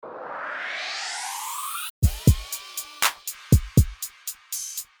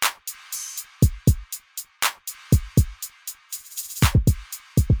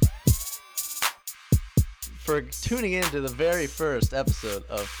for tuning in to the very first episode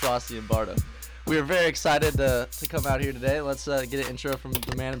of Frosty and Barto. We are very excited to come out here today. Let's get an intro from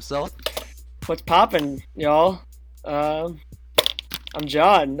the man himself. What's poppin', y'all? I'm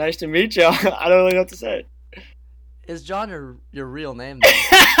John. Nice to meet y'all. I don't really know what to say. Is John your real name, though?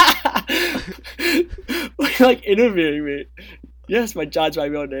 You're like interviewing me. Yes, John's my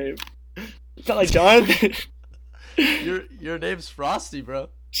real name. It's not like Jonathan. Your name's Frosty, bro.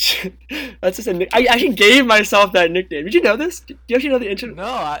 That's just I actually gave myself that nickname. Did you know this? Do you actually know the intro?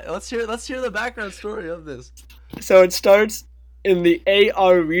 No, let's hear the background story of this. So it starts in the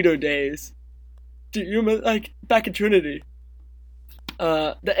AR Rito days. Do you remember, like, back in Trinity?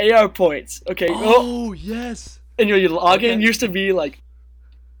 The AR points. Okay. Oh, yes. And your login used to be like,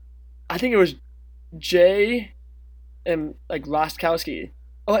 I think it was Jay and like Rostkowski.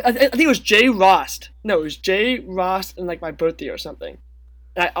 Oh, I think it was Jay Rost. No, it was Jay Rost and like my birthday or something.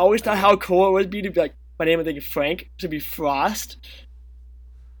 And I always thought how cool it would be to be like, my name would think Frank to be Frost,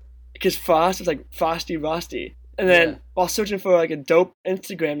 because Frost is like Frosty Rosty. And then while searching for like a dope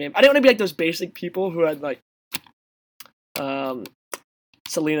Instagram name, I didn't want to be like those basic people who had like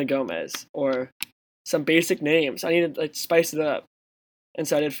Selena Gomez or some basic names. I needed to like spice it up, and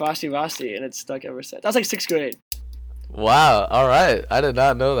so I did Frosty Rosty, and it's stuck ever since. That was like 6th grade. Wow. All right. I did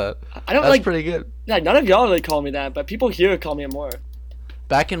not know that. That's pretty good. Yeah, none of y'all really call me that, but people here call me it more.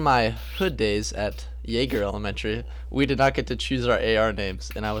 Back in my hood days at Yeager Elementary, we did not get to choose our AR names,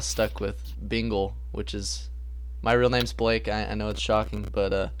 and I was stuck with Bingle, which is my real name's Blake. I know it's shocking,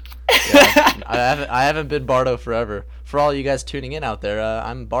 but yeah, I haven't been Barto forever. For all you guys tuning in out there,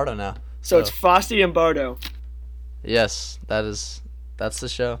 I'm Barto now. So it's Frosty and Barto. Yes, that's the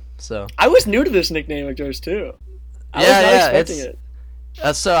show. So I was new to this nickname of yours too. I was not expecting it.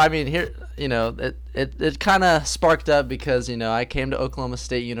 So I mean, here, you know, it kind of sparked up because, you know, I came to Oklahoma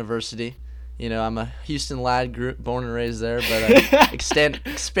State University. You know, I'm a Houston lad, born and raised there, but I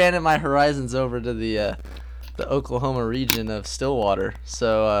expanded my horizons over to the Oklahoma region of Stillwater.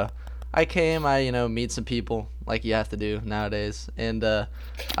 So I came, meet some people like you have to do nowadays, and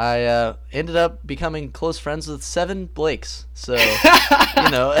I ended up becoming close friends with 7 Blakes. So, you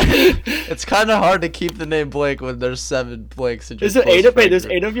know, it's kind of hard to keep the name Blake when there's 7 Blakes. Is there 8 of you? There's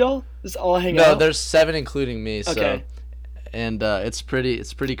 8 of y'all? Just all hang out? No, there's 7 including me. So, okay. And it's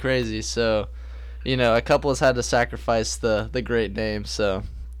pretty crazy. So, you know, a couple has had to sacrifice the great name. So,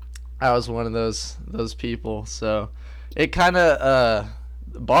 I was one of those people. So, it kind of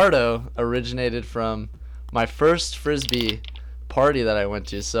Barto originated from my first Frisbee party that I went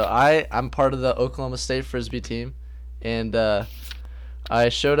to. So I'm part of the Oklahoma State Frisbee team, and I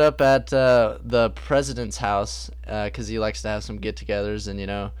showed up at the president's house because he likes to have some get-togethers, and, you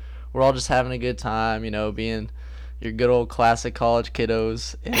know, we're all just having a good time, you know, being your good old classic college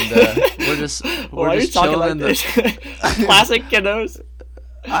kiddos, and we're just chilling. Classic kiddos.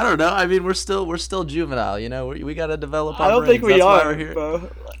 I don't know. I mean, we're still juvenile, you know. We gotta develop our I don't brains. think we That's are, why we're here. bro.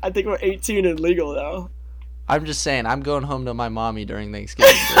 I think we're 18 and legal now. I'm just saying, I'm going home to my mommy during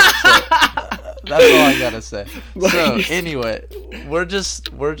Thanksgiving break, so that's all I gotta say. So anyway, we're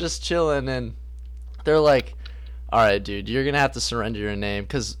just chilling, and they're like, "All right, dude, you're gonna have to surrender your name,"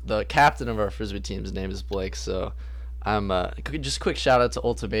 because the captain of our Frisbee team's name is Blake. So I'm just quick shout out to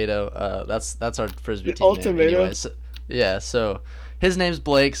Ultimato. That's our Frisbee team name. Anyway, so, yeah, so his name's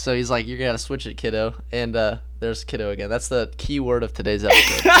Blake, so he's like, "You're gonna switch it, kiddo." And there's kiddo again. That's the key word of today's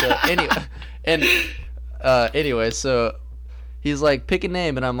episode. So anyway, so he's like, "Pick a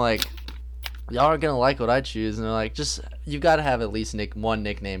name," and I'm like, "Y'all aren't gonna like what I choose." And they're like, "Just, you gotta have at least one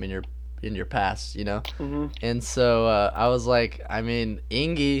nickname in your past, you know." Mm-hmm. And so I was like, I mean,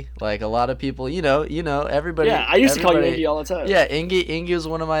 Ingy, like a lot of people, you know, everybody. Yeah, I used to call you Ingy all the time. Yeah, Ingy was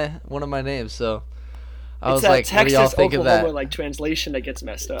one of my names. So I was that like, Texas, what do y'all think Oklahoma, of that? like translation that gets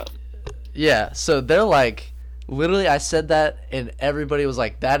messed up. Yeah, so they're like, literally, I said that, and everybody was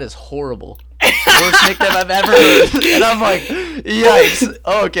like, "That is horrible. Worst nickname I've ever heard." And I'm like, yikes.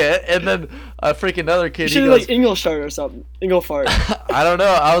 Oh, okay. And then a freaking other kid, You should he goes, like Ingleshart or something. Inglefart. I don't know.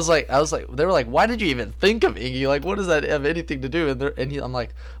 I was like, they were like, "Why did you even think of Ingy? Like, what does that have anything to do?" I'm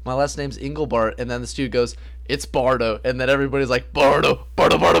like, "My last name's Engelbart." And then this dude goes, "It's Barto." And then everybody's like, Barto,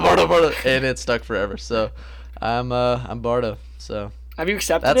 and it stuck forever. So I'm Barto. So have you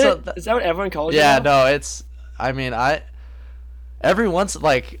accepted it? Is that what everyone calls you? Yeah, now? no, it's. I mean, every once,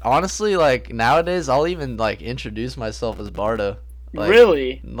 like, honestly, like, nowadays, I'll even, like, introduce myself as Barto. Like,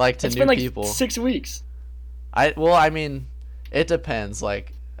 really? Like, to it's new been like people. 6 weeks. I mean, it depends.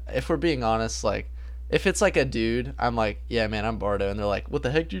 Like, if we're being honest, like, if it's like a dude, I'm like, "Yeah, man, I'm Barto," and they're like, "What the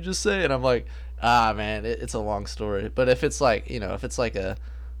heck did you just say?" And I'm like, "Ah, man, it's a long story." But if it's like, you know, if it's like a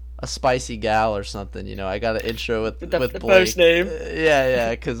a spicy gal or something. I got an intro with The with Blake. first name.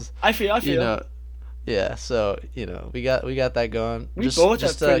 Yeah, because I feel. yeah. So we got that going. We just both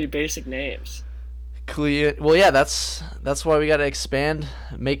just have pretty basic names. clear. Well, yeah, that's why we got to expand,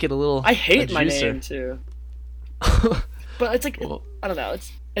 make it a little. I hate a my juicer. name too. But it's like Well, I don't know.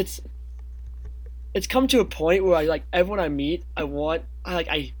 It's come to a point where I like everyone I meet.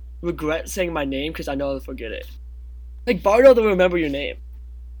 I regret saying my name because I know they'll forget it. Like Barto, they'll remember your name.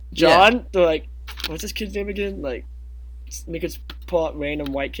 John, they're like, what's this kid's name again? Like, make us pull out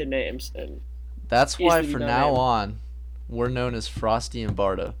random white kid names and. that's why Easily from no now name. on, we're known as Frosty and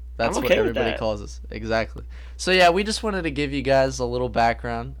Barto. That's I'm what okay with everybody that. calls us. Exactly. So yeah, we just wanted to give you guys a little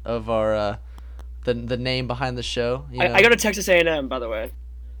background of our the name behind the show. I go to Texas A&M, by the way.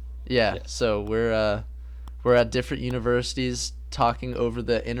 Yeah. Yeah. So we're at different universities talking over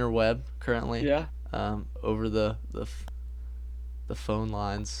the interweb currently. Yeah. Over the phone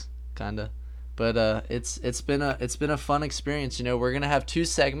lines, kinda. But it's been a fun experience. We're gonna have two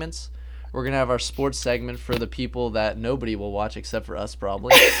segments. We're gonna have our sports segment for the people that nobody will watch except for us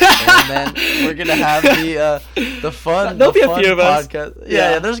probably, and then we're gonna have the fun There'll the be a fun few of us. podcast.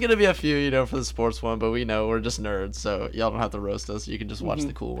 Yeah. Yeah, there's gonna be a few for the sports one, but we know we're just nerds, so y'all don't have to roast us. You can just watch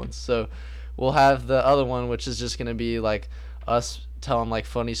the cool ones. So we'll have the other one, which is just gonna be like us telling like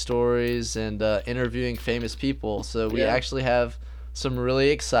funny stories and interviewing famous people. So we Yeah. actually have some really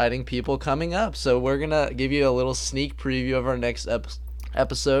exciting people coming up. So we're gonna give you a little sneak preview of our next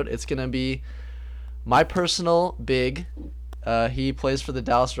episode. It's gonna be my personal big. He plays for the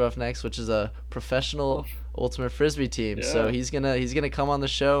Dallas Roughnecks, which is a professional ultimate frisbee team. So Yeah. he's gonna come on the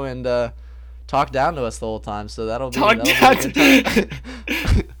show and talk down to us the whole time. So that'll be Talk a down good to-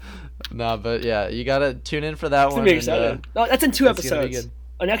 time. Nah, but yeah, you gotta tune in for that It's one. gonna be exciting. No, that's in 2 it's gonna be episodes. good.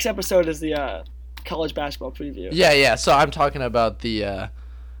 Our next episode is the college basketball preview. Yeah. So I'm talking about the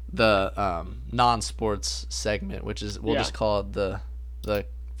non-sports segment, which is we'll Yeah. just call it the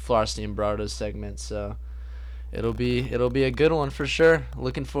Frosty and Barto segment. So it'll be a good one for sure.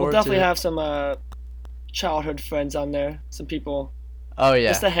 Looking We'll forward definitely to it. have some childhood friends on there. Some people Oh yeah,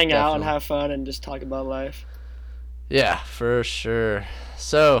 just to hang out and definitely. have fun and just talk about life. Yeah, for sure.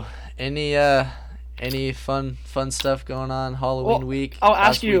 So any fun stuff going on Halloween Well, week? I'll ask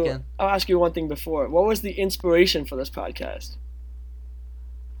last you. weekend? I'll ask you one thing before. What was the inspiration for this podcast?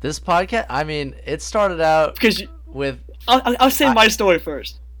 This podcast. I mean, it started out Because with. I'll say my story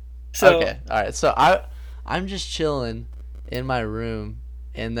first. So Okay, all right. So I'm just chilling in my room,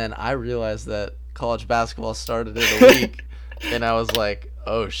 and then I realized that college basketball started in a week, and I was like,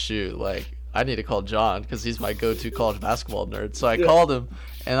 oh shoot, like I need to call John because he's my go-to college basketball nerd. So I Yeah. called him,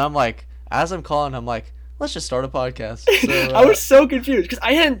 and I'm like, as I'm calling, I'm like, let's just start a podcast. So, I was so confused because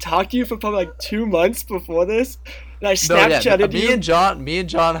I hadn't talked to you for probably like 2 months before this, and I Snapchatted you. Me and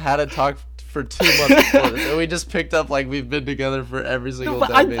John had a talk for 2 months before this, and we just picked up like we've been together for every single No,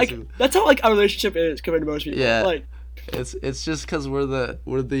 but day, basically. that's how like our relationship is compared to most people. Yeah. Like, It's just because we're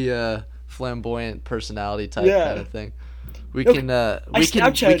the flamboyant personality type Yeah. kind of thing. We No, can I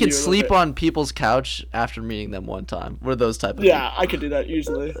Snapchatted you a little sleep bit. on people's couch after meeting them one time. We're those type of yeah, I could do that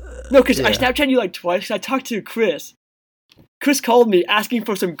easily. No, because I Yeah. Snapchatted you like twice. 'Cause I talked to Chris. Chris called me asking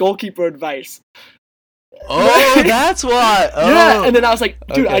for some goalkeeper advice. people. Oh, that's why. Oh, Yeah, and then I was like,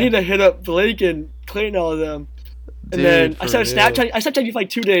 dude, I okay. need to hit up Blake and Clayton, all of them. And Dude, then I for started real. Snapchatting. I Snapchatted you for like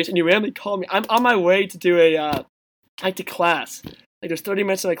 2 days, and you randomly called me. I'm on my way to do to class. Like there's 30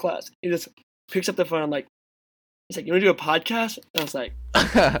 minutes in my class. He just picks up the phone. I'm like, he's like, you want to do a podcast? And I was like,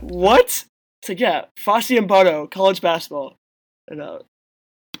 what? It's like, yeah, Frosty and Barto, college basketball. And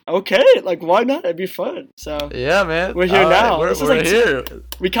okay, like why not? It'd be fun. So Yeah, man. We're here All right, now. We're, This is we're like- here.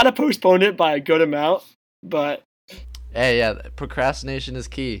 we kind of postponed it by a good amount, but Hey, yeah, procrastination is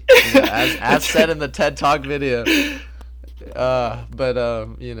key. As said in the TED Talk video.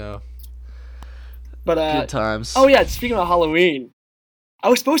 But good times. oh yeah, speaking of Halloween, I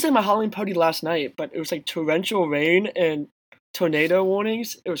was supposed to have my Halloween party last night, but it was like torrential rain and tornado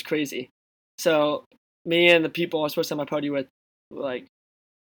warnings. It was crazy. So me and the people I was supposed to have my party with, were like,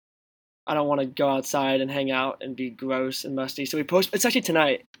 I don't want to go outside and hang out and be gross and musty. So it's actually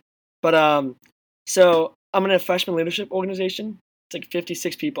tonight. But so I'm in a freshman leadership organization. It's like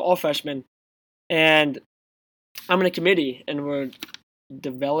 56 people, all freshmen, and I'm in a committee, and we're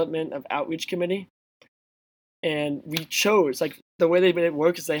development of outreach committee. And we chose, like, the way they made it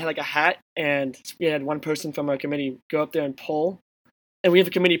work is they had like a hat, and we had one person from our committee go up there and pull. And we have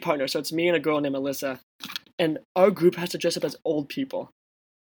a committee partner, so it's me and a girl named Alyssa. And our group has to dress up as old people.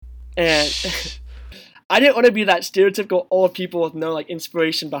 And I didn't want to be that stereotypical old people with no like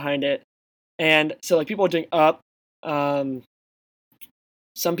inspiration behind it. And so like people are doing up,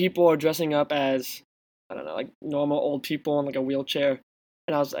 some people are dressing up as, I don't know, like normal old people in like a wheelchair.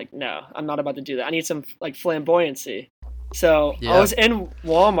 And I was like, no, I'm not about to do that. I need some like flamboyancy. So I Yeah. was in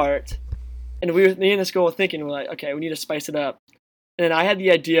Walmart, and me and this girl were thinking, we're like, okay, we need to spice it up. And then I had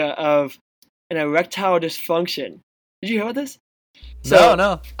the idea of an erectile dysfunction. Did you hear about this? So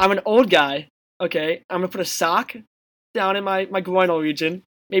No. I'm an old guy. Okay, I'm gonna put a sock down in my groinal region.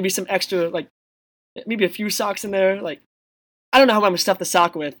 Maybe some extra, like maybe a few socks in there. Like I don't know how I'm gonna stuff the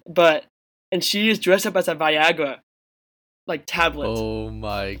sock with, and she is dressed up as a Viagra, like tablet. Oh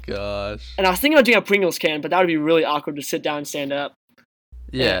my gosh. And I was thinking about doing a Pringles can, but that would be really awkward to sit down and stand up.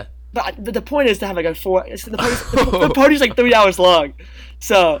 Yeah. But the point is to have like the party's like 3 hours long.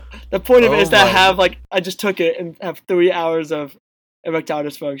 So the point of it is to have like, I just took it and have 3 hours of erectile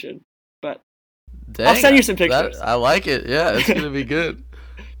dysfunction. But Dang, I'll send you some pictures. I like it. Yeah, it's going to be good.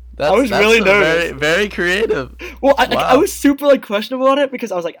 I was really nervous. Very, very creative. Well, Wow. I was super like questionable on it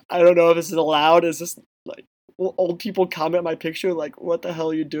because I was like, I don't know if this is allowed. Is this like, will old people comment my picture? Like, what the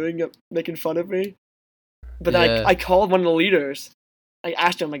hell are you doing? Making fun of me? But then I called one of the leaders. I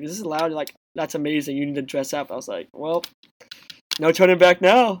asked him, like, is this allowed? They're like, that's amazing. You need to dress up. I was like, well, no turning back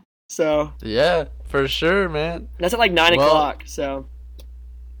now. So yeah, for sure, man. That's at like 9 o'clock. So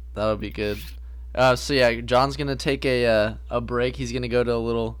that would be good. So yeah, John's gonna take a break. He's gonna go to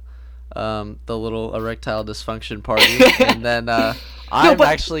the little erectile dysfunction party, and then I'm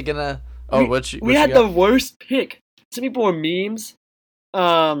actually gonna. Oh, we had the worst pick. Some people were memes.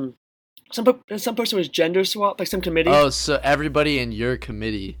 Some person was gender swap, like some committee. Oh, so everybody in your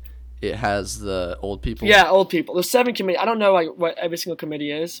committee, it has the old people? Yeah, old people. There's 7 committee. I don't know like what every single committee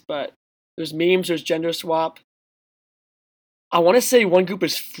is, but there's memes, there's gender swap. I want to say one group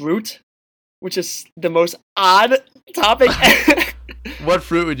is fruit, which is the most odd topic. What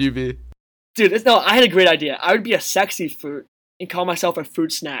fruit would you be? Dude, I had a great idea. I would be a sexy fruit and call myself a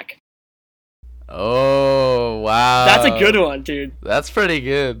fruit snack. Oh, wow. That's a good one, dude. That's pretty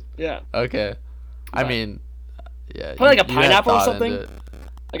good. Yeah. Okay. I mean, yeah. Probably like a pineapple or something?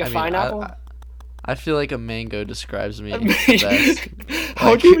 Like a pineapple? I feel like a mango describes me the best.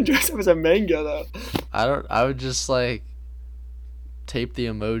 How would you even dress up as a mango, though? I would just, like, tape the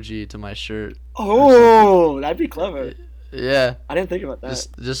emoji to my shirt. Oh, that'd be clever. Yeah. I didn't think about that.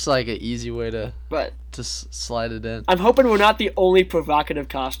 Just like an easy way to slide it in. I'm hoping we're not the only provocative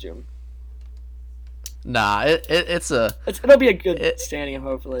costume. Nah, it'll be a good standing,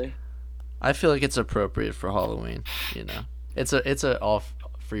 hopefully. I feel like it's appropriate for Halloween, you know. It's a all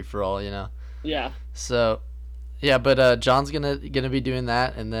free for all, you know. Yeah. So, yeah, but John's gonna be doing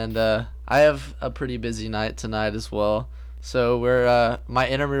that, and then I have a pretty busy night tonight as well. So we're my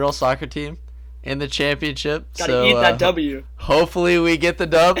intramural soccer team in the championship. Gotta eat that W. Hopefully we get the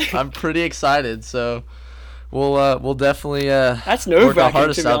dub. I'm pretty excited. So we'll definitely that's nerve-wracking, work our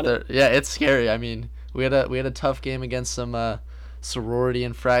hardest out there. Yeah, it's scary. I mean, we had a tough game against some sorority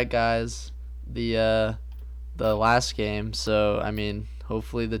and frat guys the last game. So I mean,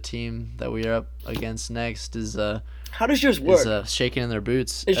 hopefully the team that we are up against next is how does yours work? Is shaking in their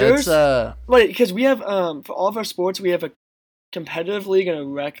boots. Is yours? Wait, because we have for all of our sports we have a competitive league and a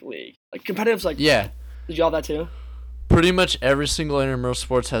rec league. Like competitive's like, yeah. Did you all that too? Pretty much every single intramural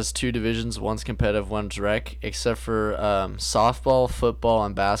sports has 2 divisions. One's competitive, one's rec. Except for softball, football,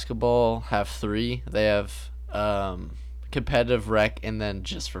 and basketball have 3. They have competitive, rec, and then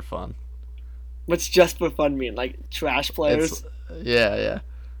just for fun. What's just for fun mean? Like trash players? Yeah.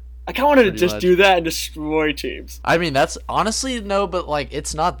 I kind of wanted to just do that and destroy teams. I mean, that's honestly no, but like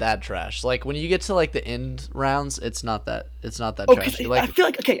it's not that trash. Like when you get to like the end rounds, it's not that trashy. Like, I feel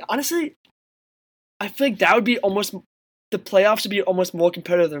like honestly, I feel like that would be almost the playoffs would be almost more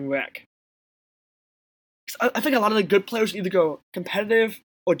competitive than rec. I think a lot of the good players either go competitive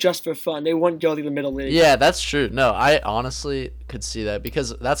or just for fun. They wouldn't go to the middle league. Yeah, that's true. No, I honestly could see that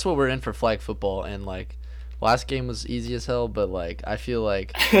because that's what we're in for flag football, and like last game was easy as hell, but like I feel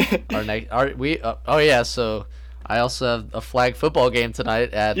like so I also have a flag football game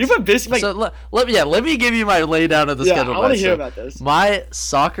tonight at. You've been busy. Like, so let me give you my laydown of the schedule. I want to hear about this. My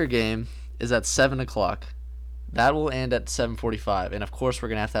soccer game is at 7:00. That will end at 7:45, and of course we're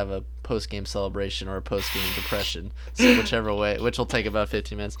gonna have a post-game celebration or a post-game depression, so whichever way, which will take about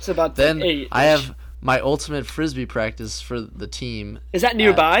 15 minutes. It's about then 8. I have my ultimate frisbee practice for the team. Is that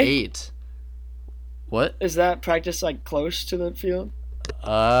nearby? At 8. What? Is that practice like close to the field?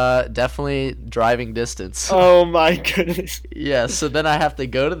 Definitely driving distance. Oh my goodness. Yeah, so then I have to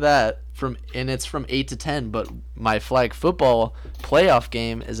go to that and it's from 8 to 10, but my flag football playoff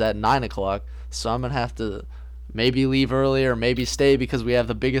game is at 9:00, so I'm gonna have to maybe leave early or maybe stay because we have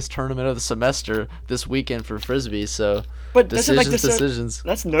the biggest tournament of the semester this weekend for frisbee. So But decisions.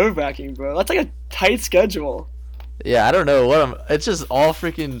 That's nerve wracking, bro. That's like a tight schedule. Yeah, I don't know what I'm. It's just all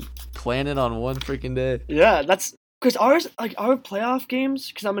freaking planning on one freaking day. Yeah, that's because our playoff games.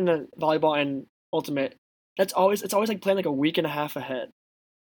 Because I'm in the volleyball and ultimate. It's always like playing like a week and a half ahead.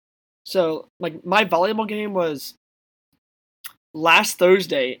 So like my volleyball game was last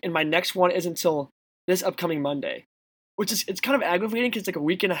Thursday, and my next one is until this upcoming Monday, which is it's kind of aggravating because it's like a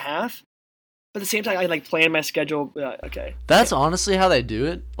week and a half. But at the same time, I like plan my schedule. Okay. That's honestly how they do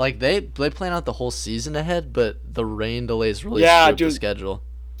it. Like they plan out the whole season ahead, but the rain delays really strip the schedule.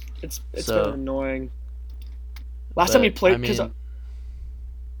 It's so been annoying. Last time we played, because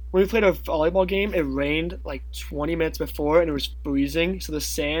when we played a volleyball game, it rained like 20 minutes before, and it was freezing. So the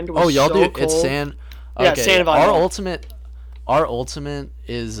sand was so cold. It's sand. Okay, yeah, sand volleyball. Our ultimate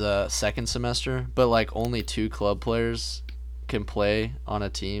is second semester, but like only 2 club players can play on a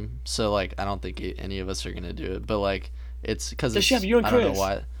team. So like I don't think any of us are gonna do it. But like it's because does she have you and Chris? I don't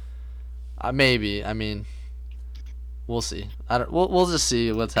know why. Maybe. I mean, we'll see. We'll just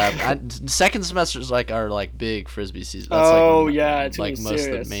see what's happening. Second semesters are like big frisbee season. That's it's like most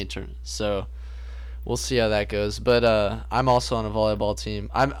of the main turn. So we'll see how that goes. But I'm also on a volleyball team.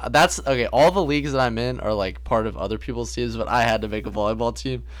 All the leagues that I'm in are like part of other people's teams, but I had to make a volleyball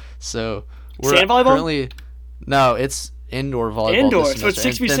team. So we're sand volleyball? Currently no, it's indoor volleyball. Indoor, so it's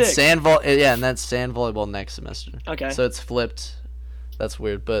 6v6. And then sand volleyball next semester. Okay. So it's flipped. That's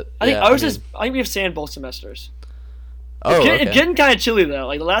weird, but I think we have sand both semesters. It's getting kind of chilly though.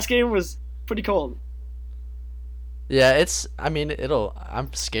 Like the last game was pretty cold. Yeah,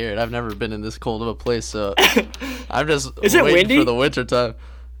 I'm scared. I've never been in this cold of a place, so I'm just waiting windy? for the winter time.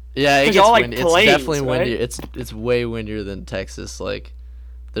 Yeah, it gets windy. It's definitely windy. It's way windier than Texas. Like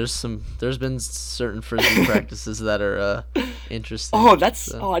there's been certain frisbee practices that are interesting. I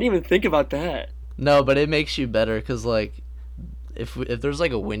didn't even think about that. No, but it makes you better because like if there's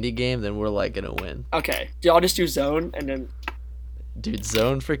like a windy game, then we're like gonna win. Okay, y'all just do zone and then. Dude,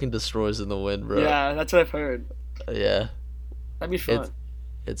 zone freaking destroys in the wind, bro. Yeah, that's what I've heard. Yeah. That'd be fun.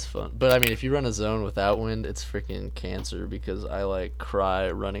 It's fun. But I mean, if you run a zone without wind, it's freaking cancer because I like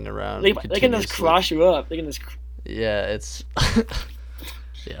cry running around. They can just cross you up. They can just. Yeah, it's.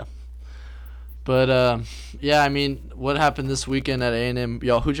 Yeah. But yeah, I mean, what happened this weekend at A&M?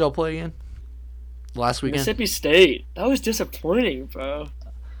 Who'd y'all play again? Last weekend? Mississippi State. That was disappointing, bro.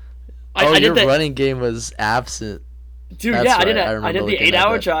 Your running game was absent. Dude, That's yeah, right. I did the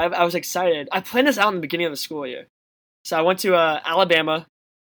 8-hour drive. I was excited. I planned this out in the beginning of the school year. So I went to Alabama.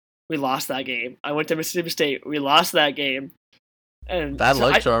 We lost that game. I went to Mississippi State. We lost that game. And bad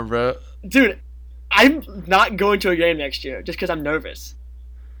luck charm, bro. Dude, I'm not going to a game next year just because I'm nervous.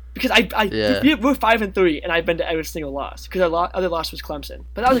 Because we're 5-3, and I've been to every single loss. Because our other loss was Clemson,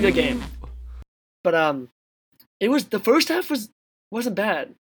 but that was a good game. But it was the first half wasn't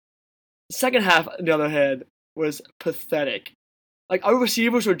bad. The second half, on the other hand, was pathetic. Like our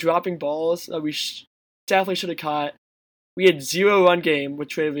receivers were dropping balls that we definitely should have caught. We had 0 run game with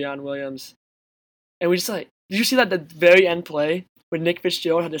Travion Williams, and we just did you see that the very end play when Nick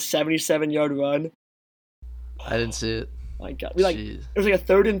Fitzgerald had a 77-yard run? I didn't see it. My God, it was like a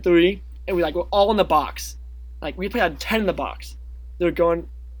 3rd and 3, and we're all in the box. Like we played 10 in the box. They were going,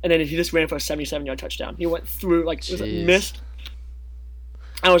 and then he just ran for a 77-yard touchdown. He went through it was missed.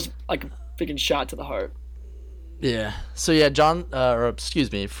 I was like a freaking shot to the heart. Yeah. So yeah,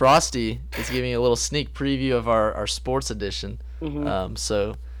 Frosty is giving a little sneak preview of our sports edition. Mm-hmm.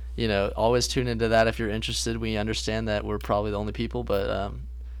 So always tune into that if you're interested. We understand that we're probably the only people, but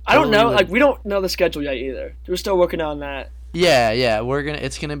I don't know. We don't know the schedule yet either. We're still working on that. Yeah.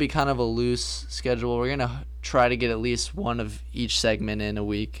 It's gonna be kind of a loose schedule. We're gonna try to get at least one of each segment in a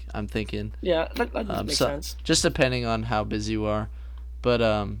week. I'm thinking. Yeah, that makes sense. Just depending on how busy you are, but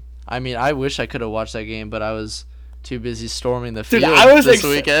I mean, I wish I could have watched that game, but I was too busy storming the field this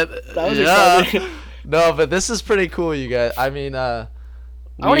weekend. That was exciting. No, but this is pretty cool, you guys. I mean, I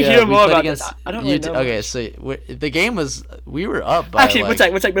want to hear more about this. I don't really know. Okay, so the game was we were up by actually. One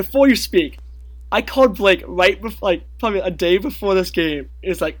sec. Before you speak, I called Blake right before, probably a day before this game.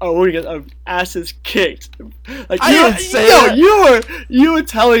 It's like, oh, we're gonna get our asses kicked. You were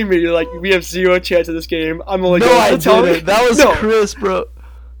telling me we have 0 chance of this game. I'm only going I didn't. That was Chris, bro.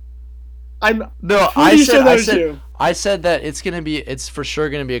 I said that it's for sure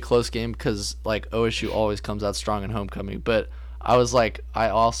gonna be a close game because OSU always comes out strong in homecoming, but I was like, I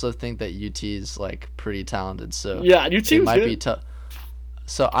also think that UT is pretty talented, so yeah, UT it might be tough.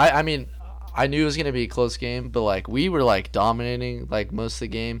 So I knew it was gonna be a close game, but we were dominating most of the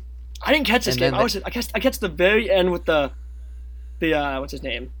game, I didn't catch this And game. then I catch the very end with the what's his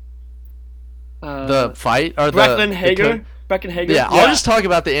name? the fight or Brecklin Hager. Brecklin Hager. Yeah, I'll just talk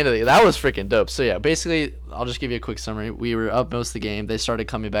about the end of it. That was freaking dope. So yeah, basically, I'll just give you a quick summary. We were up most of the game. They started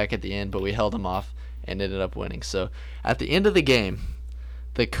coming back at the end, but we held them off and ended up winning. So at the end of the game,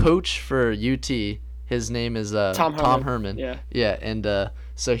 the coach for UT, his name is Tom Herman. Yeah. Yeah, and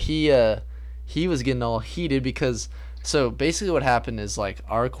so he was getting all heated because so basically what happened is like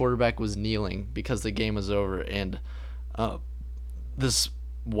our quarterback was kneeling because the game was over, and this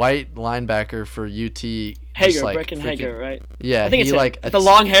white linebacker for UT Hager, like, Brecklin Hager, right? Yeah, I think he like the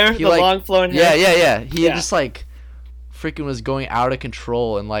long hair, the long flowing hair. Yeah. He just like freaking was going out of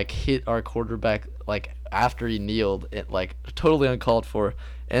control and like hit our quarterback like after he kneeled, it like totally uncalled for.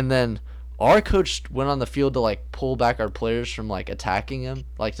 And then our coach went on the field to like pull back our players from like attacking him,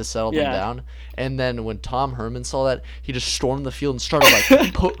 like to settle them down. And then when Tom Herman saw that, he just stormed the field and started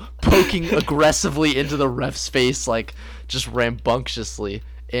like poking aggressively into the ref's face, like just rambunctiously.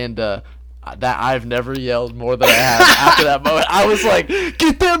 And that I've never yelled more than I have after that moment. I was like,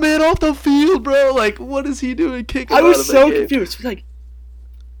 "Get that man off the field, bro! Like, what is he doing? Kick him out of the game." I was so confused. Like,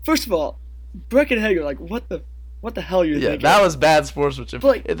 first of all, Brecklin Hager, like, what the hell are you thinking? Yeah, that was bad sportsmanship.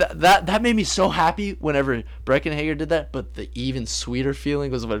 Like, that made me so happy whenever Brecklin Hager did that, but the even sweeter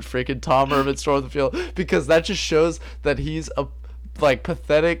feeling was when freaking Tom Herman stormed the field, because that just shows that he's a like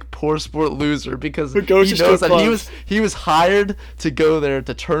pathetic poor sport loser, because he knows that he was hired to go there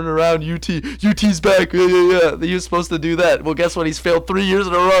to turn around UT's back. Yeah. He was supposed to do that. Well, guess what? He's failed 3 years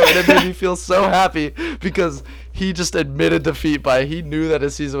in a row, and it made me feel so happy because he just admitted defeat he knew that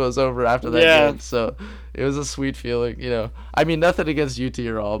his season was over after that game. So it was a sweet feeling, you know. I mean, nothing against UT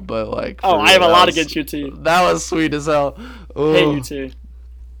at all, but like. I have a lot against UT. That was sweet as hell. Hey UT.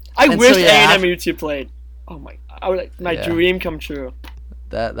 I wish A&M and UT played. Oh my! I would my dream come true.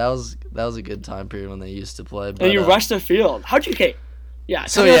 That was a good time period when they used to play. But, and you rushed the field. How'd you? Okay. Yeah.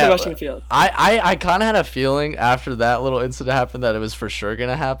 So rushing the field. I kind of had a feeling after that little incident happened that it was for sure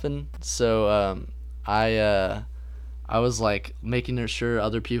gonna happen. So I was like making sure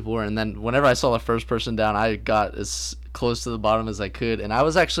other people were, and then whenever I saw the first person down, I got as close to the bottom as I could, and I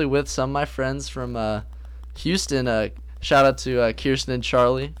was actually with some of my friends from Houston. Shout out to Kirsten and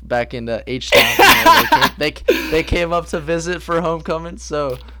Charlie back in H-Town. They came up to visit for homecoming,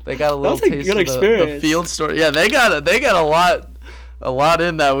 so they got a little taste of the field story. Yeah, they got a lot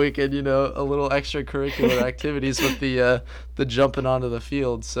in that weekend. You know, a little extracurricular activities with the jumping onto the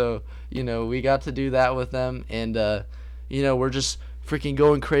field. So you know, we got to do that with them, and you know, we're just freaking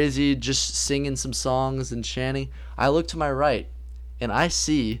going crazy, just singing some songs and chanting. I look to my right, and I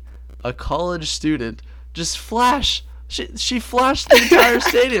see a college student just flash. She flashed the entire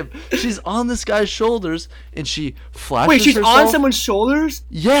stadium. She's on this guy's shoulders, and she flashes herself. Wait, she's on someone's shoulders?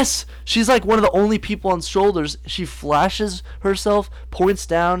 Yes. She's like one of the only people on shoulders. She flashes herself, points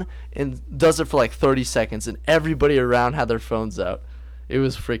down, and does it for like 30 seconds, and everybody around had their phones out. It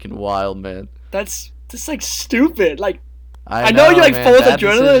was freaking wild, man. That's like stupid. Like, I know you're like full of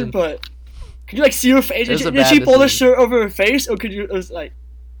adrenaline, but could you like see her face? Did she pull the shirt over her face, or could you? It was like.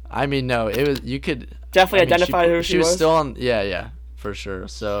 I mean, no. It was you could. Definitely identify who she was. She was still on. Yeah, for sure.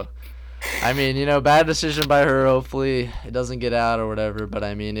 So, I mean, you know, bad decision by her. Hopefully, it doesn't get out or whatever. But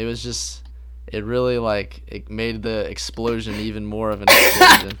I mean, it was just, it really like it made the explosion even more of an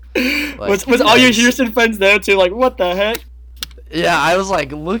explosion. Like, was all your Houston friends there too? Like, what the heck? Yeah, I was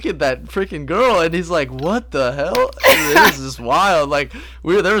like, look at that freaking girl, and he's like, what the hell? It was just wild. Like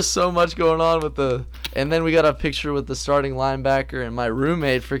there was so much going on with and then we got a picture with the starting linebacker, and my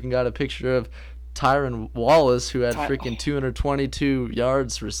roommate freaking got a picture of Tyron Wallace, who had freaking 222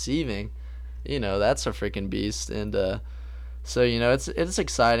 yards receiving. You know, that's a freaking beast. And so you know, it's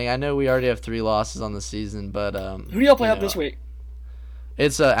exciting. I know we already have 3 losses on the season, but who do y'all play up this week?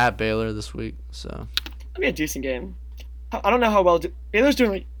 It's at Baylor this week, so that'll be a decent game. I don't know how well Baylor's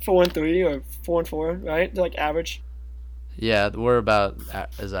doing, like 4-3 or 4-4, right? They're like average. Yeah, we're about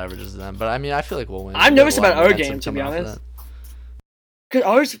as average as them, but I mean, I feel like we'll win. I'm nervous about our game, to be honest.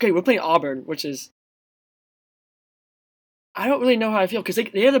 Because we're playing Auburn, which is, I don't really know how I feel, because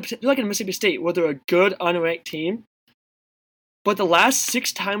they're like in Mississippi State, where they're a good unranked team. But the last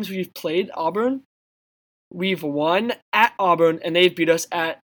 6 times we've played Auburn, we've won at Auburn, and they've beat us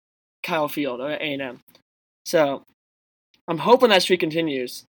at Kyle Field or at A&M. So I'm hoping that streak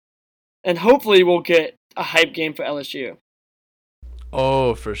continues, and hopefully we'll get a hype game for LSU.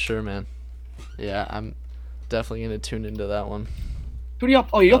 Oh, for sure, man. Yeah, I'm definitely gonna tune into that one. Who do y'all?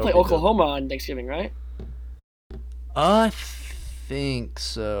 Oh, you'll play Oklahoma on Thanksgiving, right? I think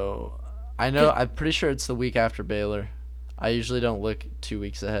so. I know. I'm pretty sure it's the week after Baylor. I usually don't look 2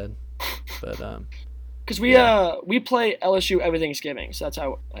 weeks ahead. But Because yeah. we play LSU every Thanksgiving, so that's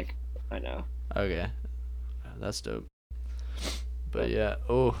how like I know. Okay, that's dope. But But yeah,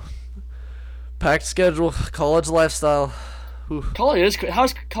 oh, packed schedule, college lifestyle. Whew. college is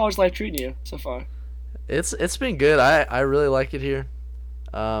how's college life treating you so far? It's been good. I really like it here.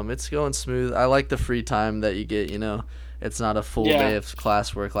 It's going smooth. I like the free time that you get. It's not a full Yeah, day of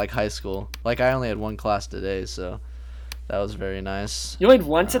classwork like high school. Like I only had one class today, so that was very nice. you only had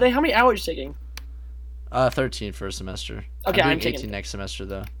one today. How many hours are you taking? 13 for a semester. Okay, I'm I'm doing taking. 18 next semester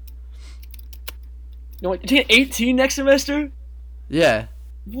though. No, you're taking 18 next semester. Yeah.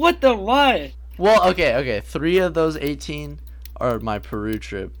 What the why? Well, okay. 3 of those 18 are my Peru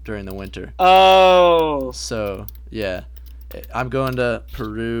trip during the winter. Oh, So yeah, I'm going to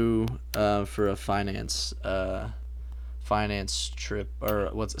Peru for a finance trip or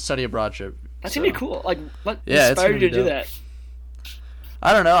what's study abroad trip. that's So gonna be cool. Like, what yeah, it's inspired gonna you be to do dope. that?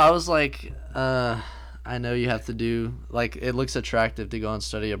 I don't know. I was like, I know you have to do like it looks attractive to go and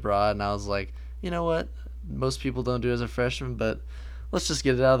study abroad, and I was like, you know what? Most people don't do as a freshman, but let's just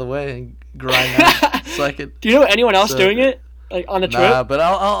get it out of the way and grind now. So I could. Do you know anyone else So doing it? Like on the nah, trip? but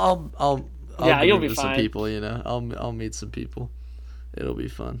I'll Yeah, get you'll be into some fine. people. I'll meet some people. It'll be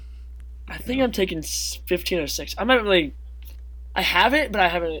fun. I You think know. I'm taking 15 or 6. I'm not really. I have it, but I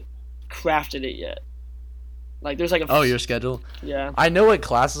haven't crafted it yet. Like, there's like a. Oh, your schedule. Yeah. I know what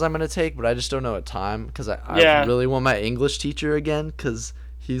classes I'm gonna take, but I just don't know what time because I Yeah. really want my English teacher again because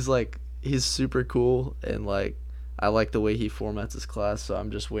he's super cool and like I like the way he formats his class. So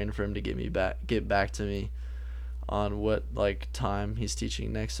I'm just waiting for him to get back to me on what like time he's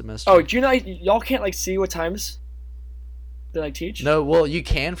teaching next Oh, semester. do you know y'all can't like see what times they like teach? No, well you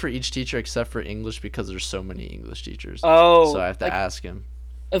can for each teacher except for English because there's so many English teachers. So Oh, I have to like ask him.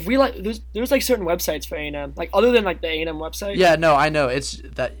 if we like there's like certain websites for A&M, like other than like the A&M website. Yeah, no, I know. It's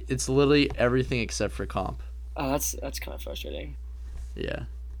literally everything except for comp. Oh, that's kind of frustrating. Yeah.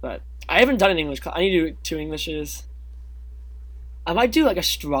 But I haven't done an English class. I need to do 2 Englishes. I might do like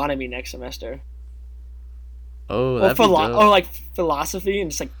astronomy next semester, Oh, that'd be or dope. like philosophy and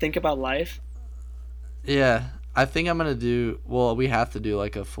just like think about life. Yeah, I think I'm gonna do. Well, we have to do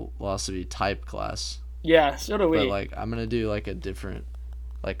like a philosophy type class, Yeah, so do but we. like I'm gonna do like a different,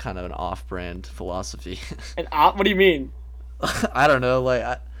 like kind of an off-brand philosophy. And what do you mean? I don't know.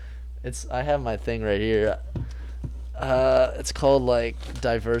 Like I have my thing right here. It's called like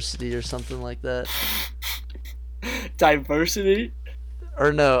diversity or something like that. Diversity?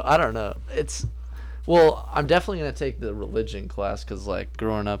 Or no, I don't know. Well, I'm definitely gonna take the religion class because like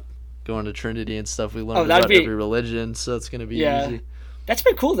growing up, going to Trinity and stuff, we Oh, learned that'd about be every religion, so it's gonna be yeah. easy. That's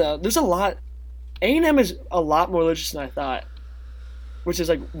pretty cool though. There's a lot. A&M is a lot more religious than I thought, which is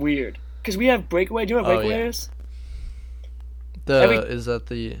like weird. Cause we have breakaway. Do you know what Oh breakaway yeah. is? The Every is that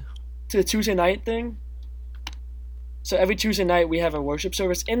the to the Tuesday night thing. So every Tuesday night we have a worship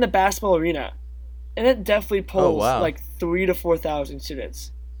service in the basketball arena, and it definitely Oh pulls wow. like 3 to 4 thousand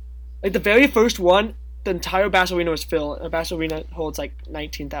students. Like the very first one, the entire basketball arena was filled. And the basketball arena holds like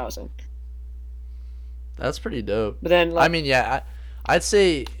 19,000. That's pretty dope. But then I like mean, yeah, I'd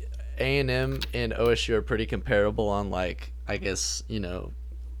say A&M and OSU are pretty comparable on like I guess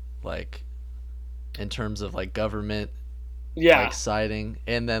like in terms of like government yeah, like siding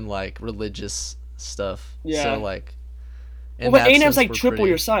and then like religious stuff. So yeah. like Well, in but that A&M's sense like we're triple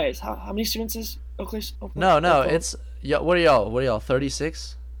your pretty. size. How many students is Oakley? No, Oklahoma? it's yeah. What are y'all?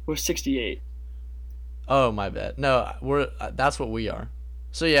 36? We're 68. Oh my bad. No, we're that's what we are.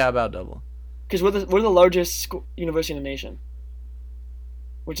 So yeah, about double. Because we're the largest university in the nation,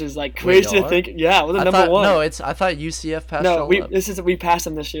 which is like Wait, crazy y'all to are? think. Yeah, we're the I number thought one. no, it's I thought UCF passed No, y'all up. we passed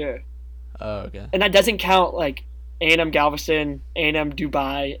them this year, Oh okay. and that doesn't count like A&M Galveston, A&M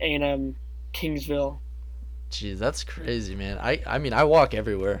Dubai, A&M Kingsville. Jeez, that's crazy, man. I mean, I walk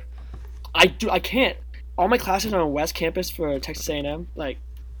everywhere. I can't. All my classes are on West Campus for Texas A&M, like,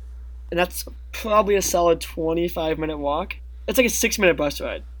 and that's probably a solid 25-minute walk. It's like a 6-minute bus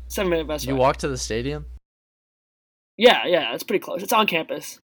ride, 7-minute bus You ride. walk to the stadium? Yeah, it's pretty close. It's on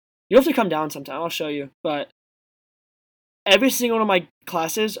campus. You have to come down sometime. I'll show you. But every single one of my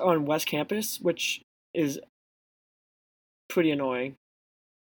classes are on West Campus, which is pretty annoying.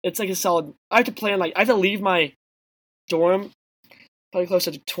 It's like a solid. I have to plan like I have to leave my dorm probably close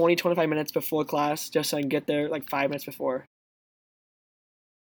to 20, 25 minutes before class just so I can get there like 5 minutes before.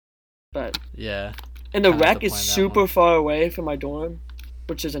 But Yeah, and the kind of have rec to is plan that super one. far away from my dorm,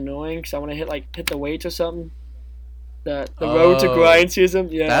 which is annoying because I want to hit the weights or something. The road to Oh, grind season,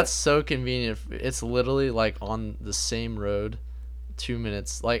 yeah. that's so convenient. It's literally like on the same road, 2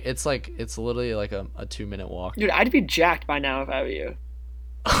 minutes. Like it's literally like a 2 minute walk. Dude, I'd be jacked by now if I were you.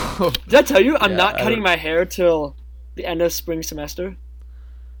 Did I tell you I'm Yeah, not cutting my hair till the end of spring semester?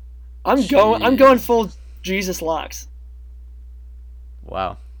 I'm going Jeez. full Jesus locks.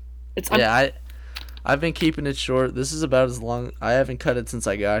 Wow. I'm Yeah, I've been keeping it short. This is about as long. I haven't cut it since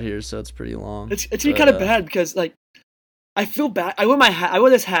I got here, so it's pretty long. it's But kind of bad because like I feel bad. I wear my hat. I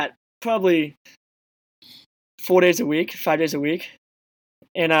wear this hat probably 4 days a week, 5 days a week,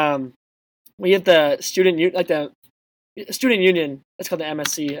 and we have the the student union. It's called the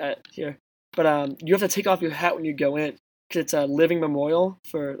MSC here. But you have to take off your hat when you go in because it's a living memorial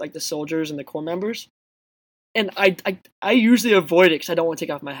for like the soldiers and the corps members. And I usually avoid it because I don't want to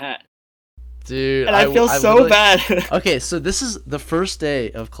take off my hat. dude, And I feel I so literally, bad. okay, so this is the first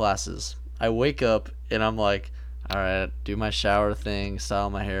day of classes. I wake up and I'm like, all right, do my shower thing, style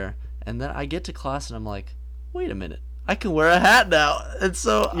my hair, and then I get to class and I'm like, wait a minute, I can wear a hat now. And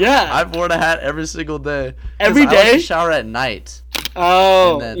so Yeah. I've worn a hat every single day. 'Cause Every I like day? to shower at night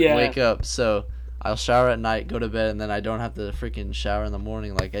Oh, and then yeah. wake up. So I'll shower at night, go to bed, and then I don't have to freaking shower in the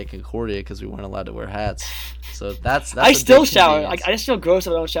morning like at Concordia because we weren't allowed to wear hats. So that's I a still big shower. convenience. I just feel gross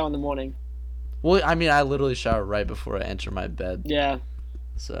if I don't shower in the morning. Well, I mean, I literally shower right before I enter my bed, Yeah,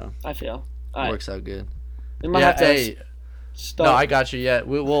 so I feel. it All right. works out good. We might Yeah, have to hey, stop. no, I got you. Yeah,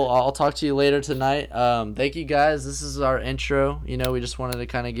 I'll talk to you later tonight. Thank you guys. This is our intro. You know, we just wanted to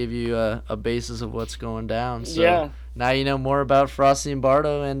kind of give you a basis of what's going down. So Yeah. now you know more about Frosty and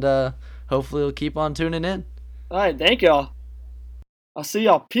Barto, and hopefully you'll keep on tuning in. All right, thank y'all. I'll see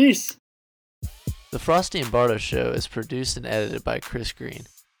y'all. Peace. The Frosty and Barto Show is produced and edited by Chris Green.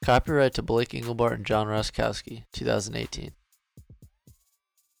 Copyright to Blake Engelbart and John Roskowski, 2018.